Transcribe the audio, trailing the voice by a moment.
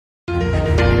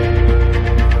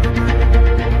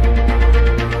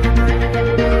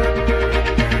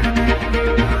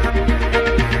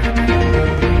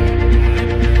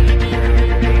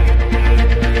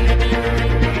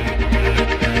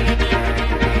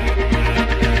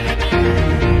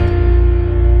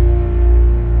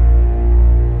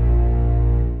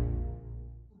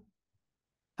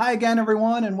Hi again,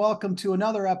 everyone, and welcome to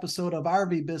another episode of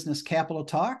RV Business Capital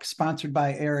Talk, sponsored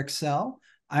by Excel.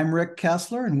 I'm Rick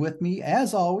Kessler, and with me,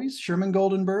 as always, Sherman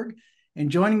Goldenberg. And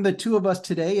joining the two of us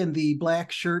today in the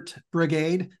black shirt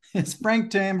brigade is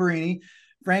Frank Tamburrini.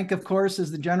 Frank, of course,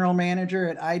 is the general manager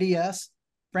at IDS.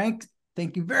 Frank,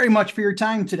 thank you very much for your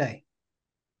time today.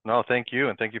 No, thank you,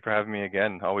 and thank you for having me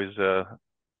again. Always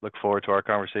look forward to our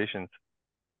conversations.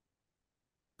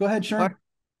 Go ahead, Sherman.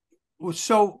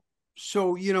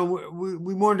 So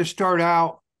we wanted to start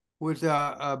out with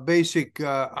a basic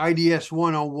IDS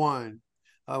 101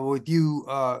 with you,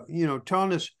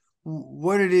 telling us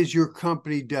what it is your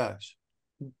company does.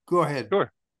 Go ahead.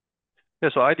 Sure. Yeah,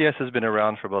 so IDS has been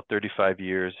around for about 35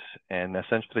 years, and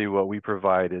essentially what we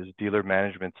provide is dealer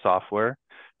management software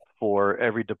for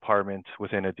every department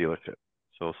within a dealership.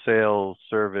 So sales,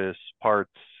 service,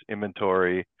 parts,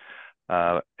 inventory,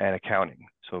 and accounting.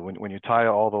 So when you tie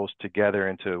all those together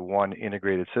into one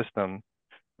integrated system,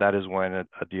 that is when a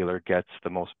dealer gets the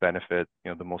most benefit,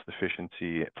 the most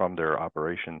efficiency from their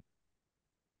operation.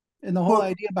 And the whole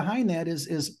idea behind that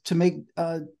is to make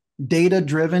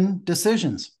data-driven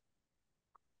decisions.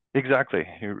 Exactly.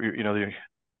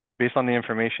 Based on the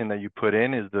information that you put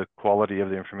in is the quality of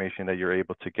the information that you're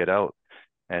able to get out.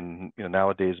 And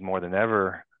nowadays more than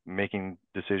ever, making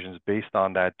decisions based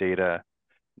on that data,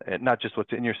 not just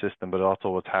what's in your system, but also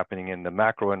what's happening in the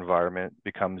macro environment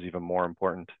becomes even more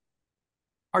important.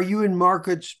 Are you in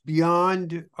markets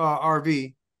beyond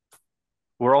RV?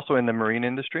 We're also in the marine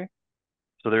industry.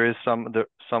 So there is some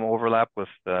overlap with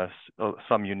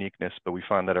some uniqueness, but we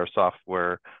find that our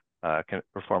software can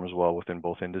perform as well within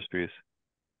both industries.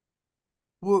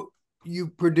 Well, you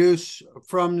produce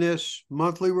from this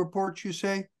monthly reports, you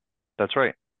say? That's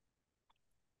right.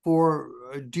 For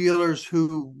dealers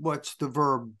who, what's the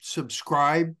verb,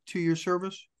 subscribe to your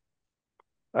service?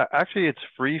 Actually, it's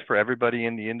free for everybody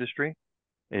in the industry.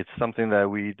 It's something that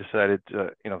we decided,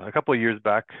 a couple of years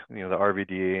back, the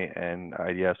RVDA and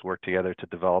IDS worked together to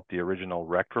develop the original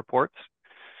REC reports.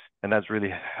 And that's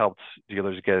really helped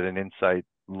dealers get an insight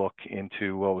look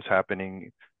into what was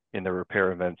happening in the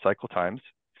repair event cycle times.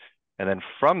 And then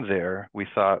from there, we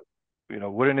thought,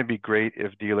 wouldn't it be great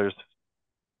if dealers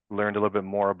learned a little bit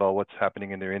more about what's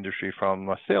happening in their industry from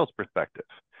a sales perspective?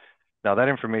 Now, that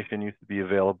information used to be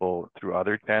available through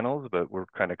other channels, but we're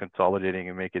kind of consolidating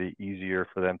and making it easier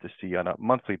for them to see on a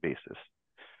monthly basis.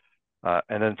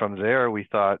 And then from there, we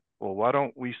thought, well, why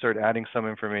don't we start adding some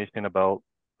information about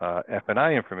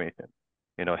F&I information?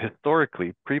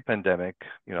 Historically, pre-pandemic,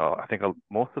 I think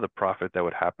most of the profit that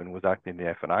would happen was actually in the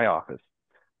F&I office.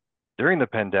 During the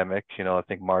pandemic, I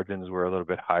think margins were a little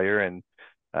bit higher, and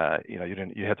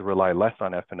you had to rely less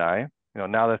on F&I.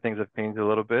 Now that things have changed a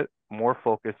little bit, more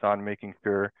focus on making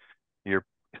sure you're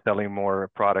selling more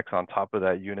products on top of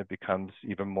that unit becomes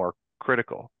even more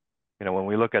critical. When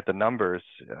we look at the numbers,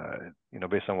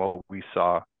 based on what we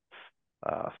saw,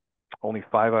 only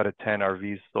 5 out of 10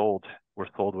 RVs sold were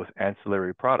sold with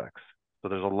ancillary products. So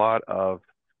there's a lot of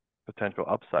potential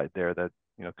upside there that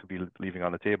could be leaving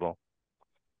on the table,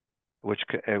 which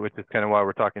is kind of why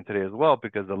we're talking today as well,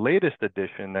 because the latest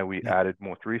addition that we added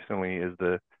most recently is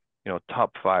the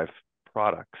top 5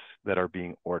 products that are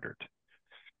being ordered.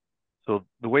 So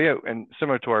the way, and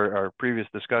similar to our previous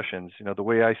discussions, the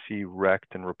way I see RECT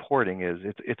and reporting is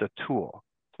it's a tool.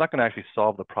 It's not going to actually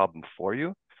solve the problem for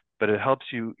you, but it helps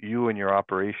you and your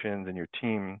operations and your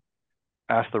team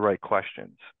ask the right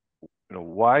questions.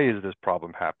 Why is this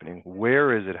problem happening?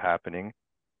 Where is it happening?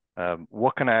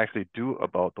 What can I actually do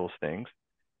about those things?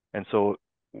 And so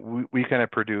we kind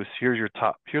of produce, here's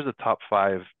the top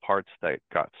 5 parts that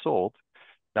got sold.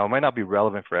 Now, it might not be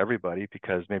relevant for everybody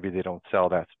because maybe they don't sell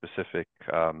that specific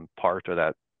part, or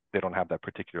that they don't have that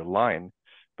particular line,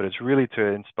 but it's really to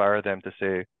inspire them to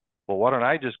say, well, why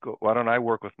don't I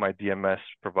work with my DMS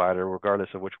provider, regardless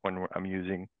of which one I'm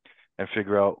using, and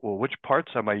figure out, well, which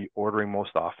parts am I ordering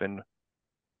most often,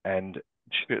 and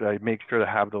should I make sure to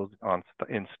have those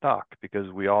in stock? Because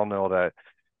we all know that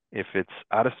if it's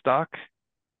out of stock,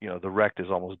 the RECT is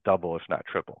almost double, if not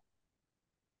triple.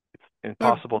 It's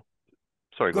impossible.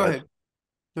 Sorry, go ahead.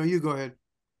 No, you go ahead.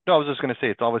 No, I was just going to say,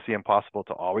 it's obviously impossible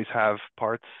to always have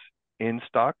parts in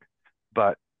stock,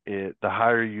 but the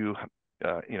higher you,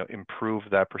 improve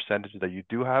that percentage that you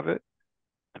do have it,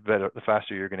 the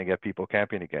faster you're going to get people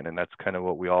camping again. And that's kind of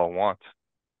what we all want.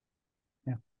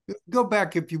 Yeah. Go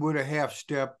back, if you would, a half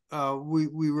step.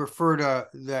 We refer to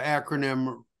the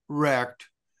acronym RECT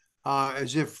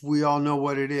as if we all know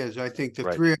what it is. I think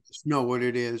the three of us know what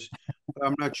it is.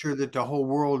 I'm not sure that the whole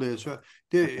world is.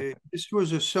 This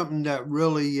was something that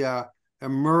really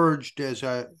emerged as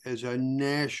a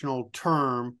national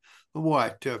term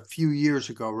what, a few years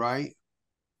ago, right?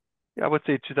 Yeah, I would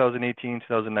say 2018,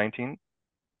 2019.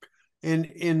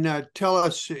 And tell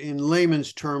us in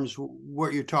layman's terms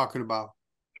what you're talking about.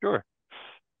 Sure.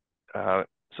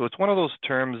 So it's one of those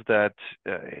terms that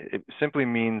it simply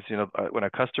means, when a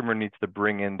customer needs to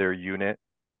bring in their unit,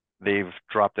 they've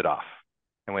dropped it off.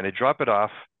 And when they drop it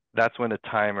off, that's when the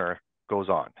timer goes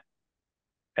on.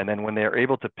 And then when they're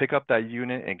able to pick up that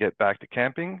unit and get back to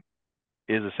camping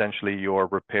is essentially your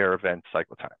repair event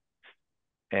cycle time.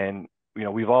 And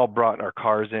we've all brought our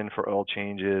cars in for oil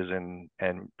changes and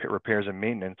repairs and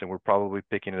maintenance, and we're probably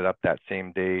picking it up that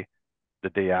same day, the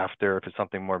day after. If it's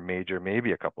something more major,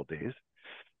 maybe a couple of days.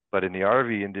 But in the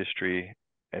RV industry,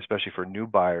 especially for new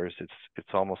buyers,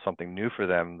 it's almost something new for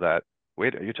them that,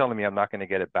 wait, are you telling me I'm not going to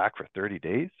get it back for 30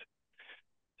 days?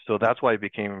 So that's why it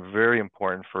became very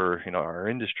important for our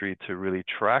industry to really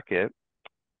track it,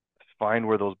 find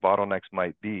where those bottlenecks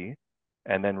might be,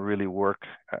 and then really work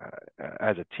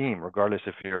as a team, regardless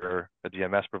if you're a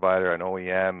DMS provider, an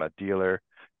OEM, a dealer,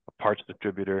 a parts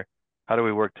distributor. How do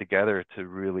we work together to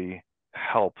really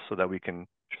help so that we can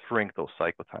shrink those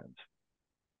cycle times?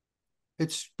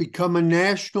 It's become a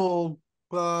national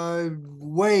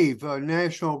wave, a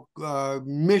national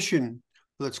mission,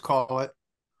 let's call it,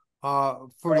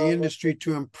 for the industry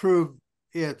to improve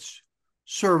its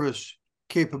service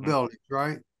capabilities,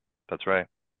 right? That's right.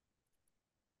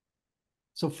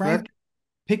 So Frank,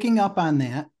 picking up on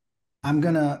that, I'm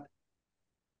gonna,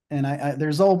 and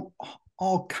there's all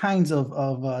kinds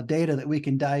of data that we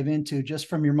can dive into just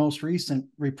from your most recent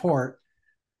report.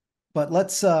 But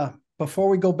let's before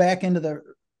we go back into the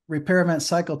repair event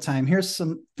cycle time, here's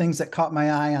some things that caught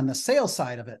my eye on the sales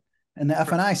side of it and the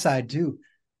F&I side too.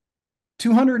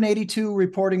 282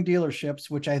 reporting dealerships,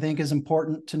 which I think is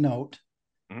important to note.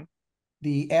 Mm-hmm.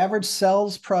 The average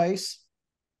sales price,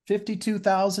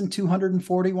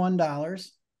 $52,241.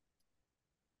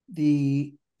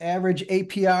 The average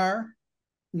APR,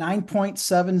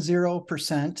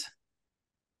 9.70%,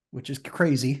 which is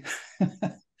crazy.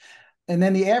 And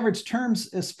then the average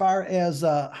terms as far as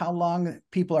how long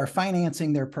people are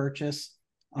financing their purchase,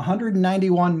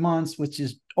 191 months, which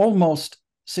is almost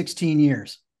 16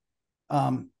 years.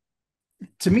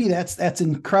 To me, that's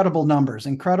incredible numbers,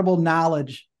 incredible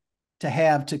knowledge to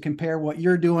have to compare what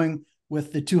you're doing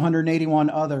with the 281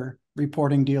 other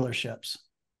reporting dealerships.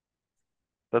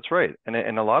 That's right.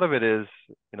 And a lot of it is,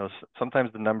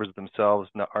 sometimes the numbers themselves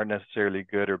aren't necessarily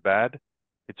good or bad.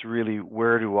 It's really,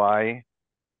 where do I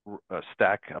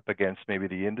stack up against maybe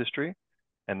the industry?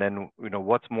 And then,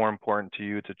 what's more important to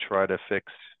you to try to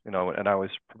fix, and I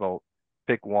always promote,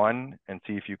 pick one and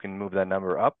see if you can move that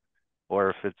number up,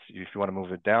 or if you want to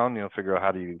move it down, figure out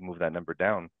how do you move that number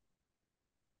down.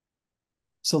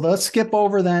 So let's skip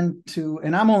over then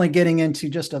and I'm only getting into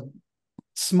just a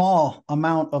small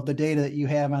amount of the data that you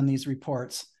have on these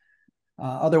reports.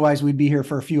 Otherwise, we'd be here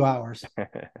for a few hours.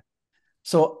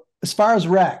 So as far as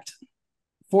wrecked,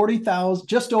 40,000,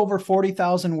 just over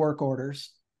 40,000 work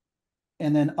orders.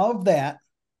 And then of that,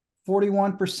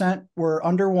 41% were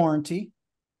under warranty.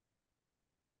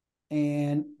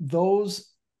 And those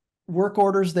work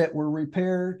orders that were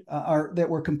repaired or that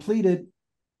were completed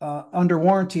under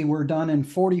warranty were done in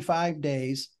 45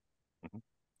 days.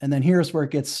 And then here's where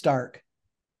it gets stark.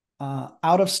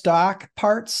 Out of stock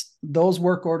parts, those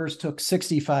work orders took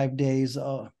 65 days,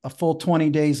 a full 20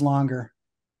 days longer.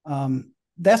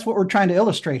 That's what we're trying to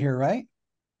illustrate here, right?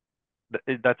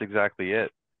 That's exactly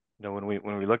it. When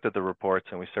we looked at the reports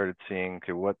and we started seeing,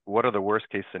 okay, what are the worst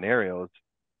case scenarios?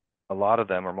 A lot of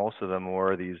them, or most of them,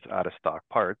 were these out of stock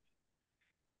parts.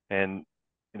 And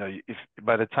if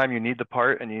by the time you need the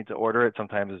part and you need to order it,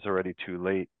 sometimes it's already too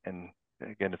late. And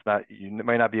again, you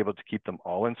might not be able to keep them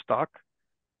all in stock,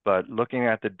 but looking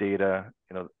at the data,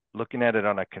 looking at it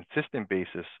on a consistent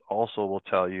basis also will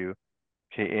tell you,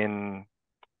 okay,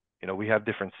 we have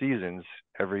different seasons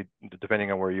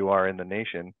depending on where you are in the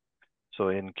nation. So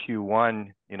in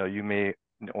Q1, you may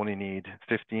only need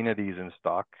 15 of these in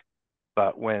stock,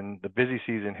 but when the busy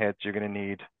season hits, you're going to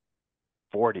need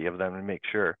 40 of them to make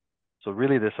sure. So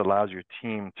really, this allows your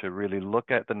team to really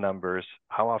look at the numbers.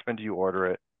 How often do you order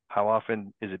it? How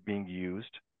often is it being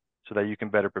used, so that you can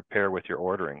better prepare with your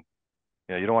ordering?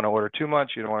 You don't want to order too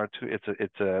much. You don't want to.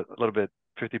 It's a little bit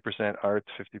 50% art,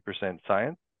 50%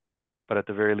 science, but at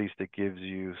the very least, it gives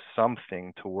you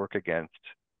something to work against,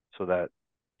 so that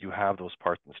you have those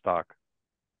parts in stock.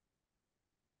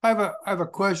 I have a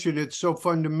question. It's so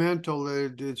fundamental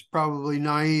that it's probably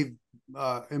naive,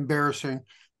 embarrassing,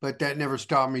 but that never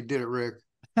stopped me, did it, Rick?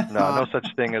 No such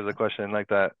thing as a question like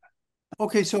that.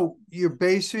 Okay, so you're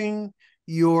basing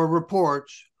your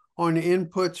reports on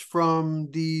inputs from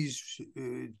these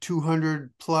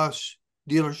 200 plus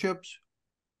dealerships?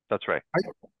 That's right.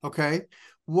 Okay.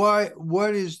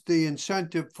 What is the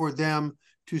incentive for them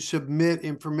to submit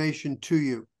information to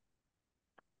you?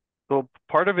 So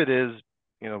part of it is,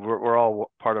 we're all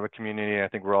part of a community. I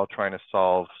think we're all trying to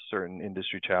solve certain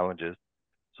industry challenges.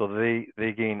 So they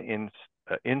gain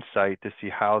insight to see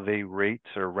how they rate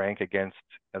or rank against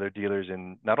other dealers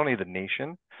in not only the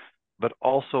nation, but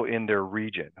also in their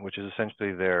region, which is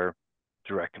essentially their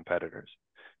direct competitors.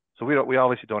 So we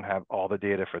obviously don't have all the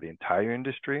data for the entire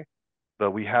industry,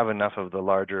 but we have enough of the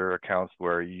larger accounts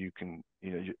where you can,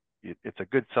 it's a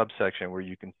good subsection where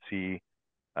you can see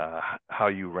how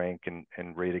you rank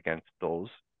and rate against those.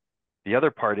 The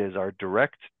other part is our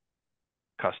direct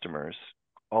customers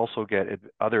also get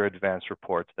other advanced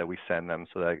reports that we send them,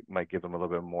 so that might give them a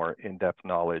little bit more in-depth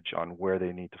knowledge on where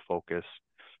they need to focus,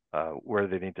 where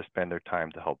they need to spend their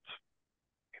time to help,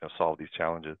 solve these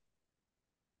challenges.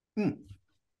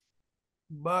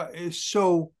 But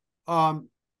so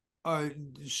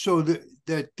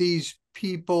that these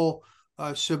people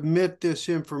submit this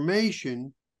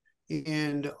information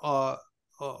and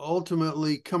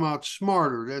ultimately come out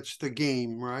smarter. That's the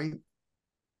game, right?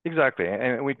 Exactly,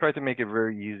 and we try to make it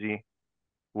very easy,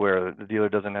 where the dealer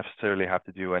doesn't necessarily have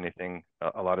to do anything.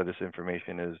 A lot of this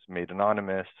information is made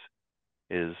anonymous.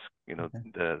 The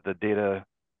data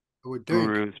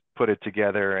gurus put it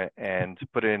together and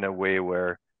put it in a way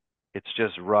where it's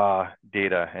just raw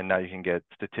data, and now you can get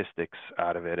statistics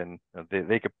out of it. And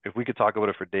they could, if we could talk about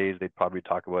it for days, they'd probably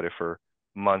talk about it for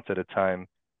months at a time,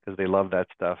 because they love that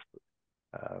stuff.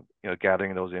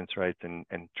 Gathering those insights and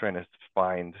trying to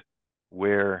find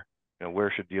where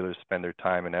should dealers spend their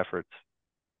time and efforts.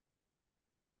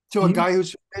 So a guy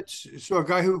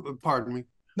who pardon me.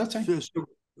 That's right.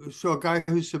 So a guy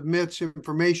who submits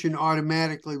information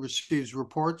automatically receives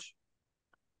reports?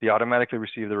 They automatically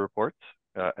receive the reports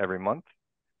every month.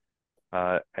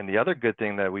 And the other good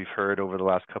thing that we've heard over the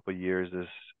last couple of years is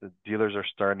the dealers are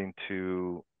starting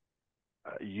to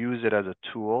use it as a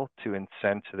tool to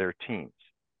incent their teams.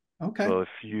 Okay. So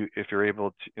if you're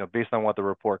able to, based on what the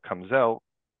report comes out,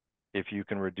 if you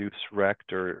can reduce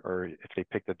rect, or if they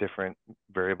pick a different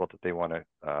variable that they want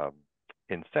to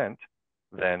incent,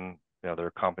 then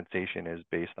their compensation is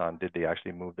based on, did they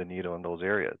actually move the needle in those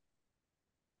areas.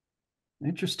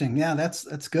 Interesting. Yeah,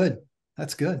 that's good.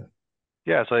 That's good.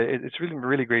 Yeah, so it's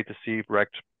really great to see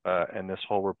rect and this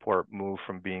whole report move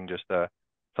from being just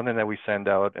something that we send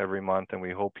out every month and we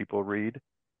hope people read,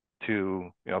 to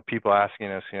people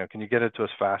asking us, can you get it to us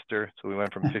faster? So we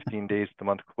went from 15 days to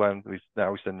month end.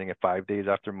 Now we're sending it 5 days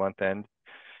after month end,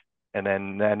 and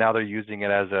then now they're using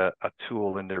it as a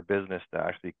tool in their business to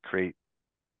actually create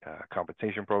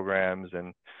compensation programs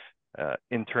and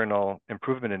internal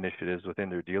improvement initiatives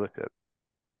within their dealership.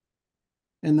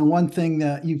 And the one thing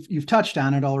that you've touched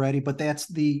on it already, but that's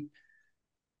the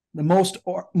most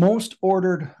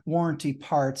ordered warranty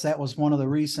parts. That was one of the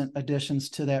recent additions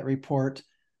to that report.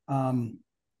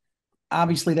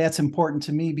 Obviously that's important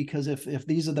to me, because if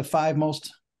these are the 5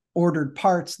 most ordered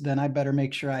parts, then I better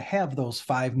make sure I have those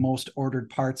 5 most ordered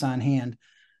parts on hand.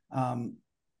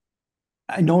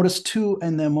 I noticed too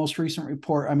in the most recent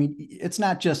report, I mean, it's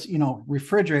not just,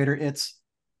 refrigerator,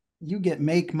 you get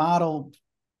make, model,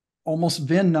 almost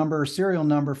VIN number, serial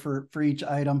number for each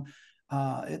item.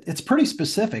 It's pretty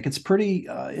specific. It's pretty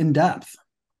in depth.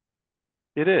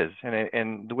 It is,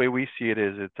 and the way we see it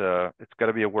is it's got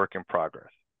to be a work in progress.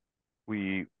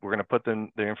 We're going to put the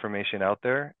information out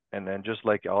there, and then just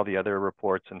like all the other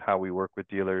reports and how we work with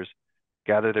dealers,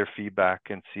 gather their feedback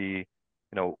and see,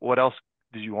 what else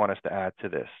did you want us to add to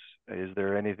this? Is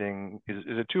there anything? Is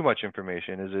it too much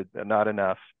information? Is it not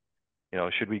enough?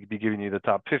 Should we be giving you the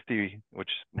top 50, which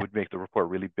would make the report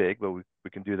really big, but we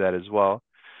can do that as well.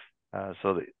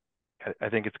 I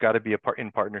think it's got to be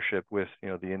in partnership with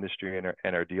the industry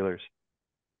and our dealers.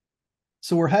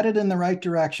 So we're headed in the right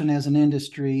direction as an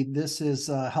industry. This is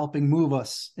helping move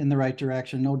us in the right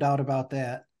direction, no doubt about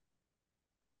that.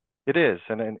 It is,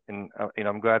 and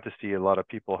I'm glad to see a lot of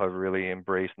people have really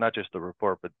embraced not just the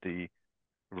report, but the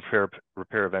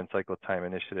repair event cycle time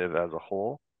initiative as a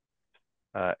whole.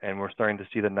 And we're starting to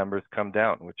see the numbers come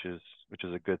down, which is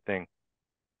a good thing.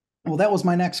 Well, that was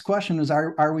my next question: is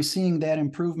are we seeing that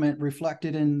improvement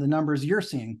reflected in the numbers you're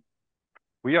seeing?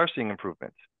 We are seeing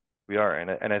improvements. We are,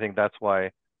 and I think that's why,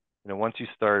 once you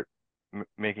start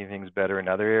making things better in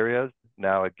other areas,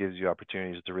 now it gives you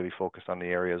opportunities to really focus on the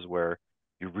areas where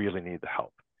you really need the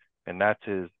help. And that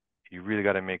is, you really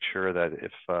got to make sure that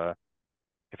if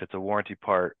it's a warranty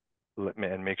part,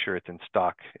 and make sure it's in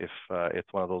stock if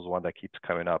it's one of those that keeps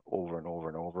coming up over and over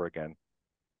and over again.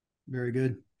 Very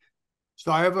good.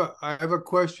 So I have a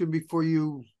question before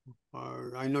you.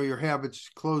 I know your habits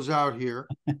close out here.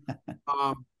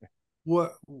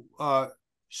 What?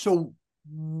 So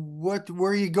where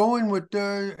are you going with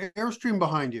the Airstream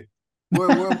behind you?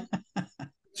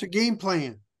 What's the game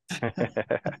plan?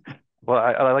 Well,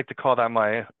 I like to call that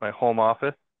my home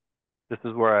office. This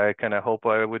is where I kind of hope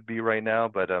I would be right now,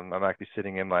 but I'm actually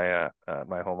sitting in my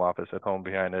my home office at home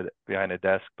behind a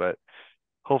desk. But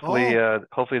hopefully,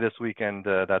 hopefully this weekend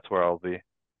that's where I'll be.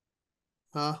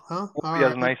 All Won't be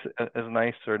right. as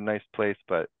nice or nice place,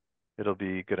 but it'll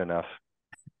be good enough.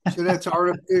 So that's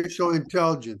artificial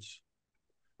intelligence.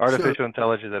 So Artificial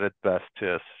intelligence at its best,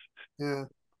 yes. yeah.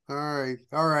 All right.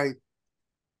 All right.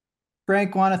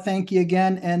 Frank, want to thank you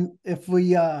again. And if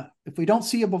we don't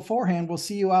see you beforehand, we'll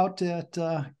see you out at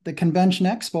the Convention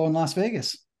Expo in Las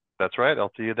Vegas. That's right.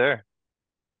 I'll see you there.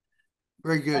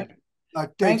 Very good.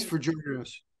 Frank, Thanks for joining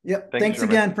us. Yep. Thanks, Thanks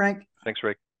Sherman. again, Frank. Thanks,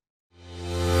 Rick.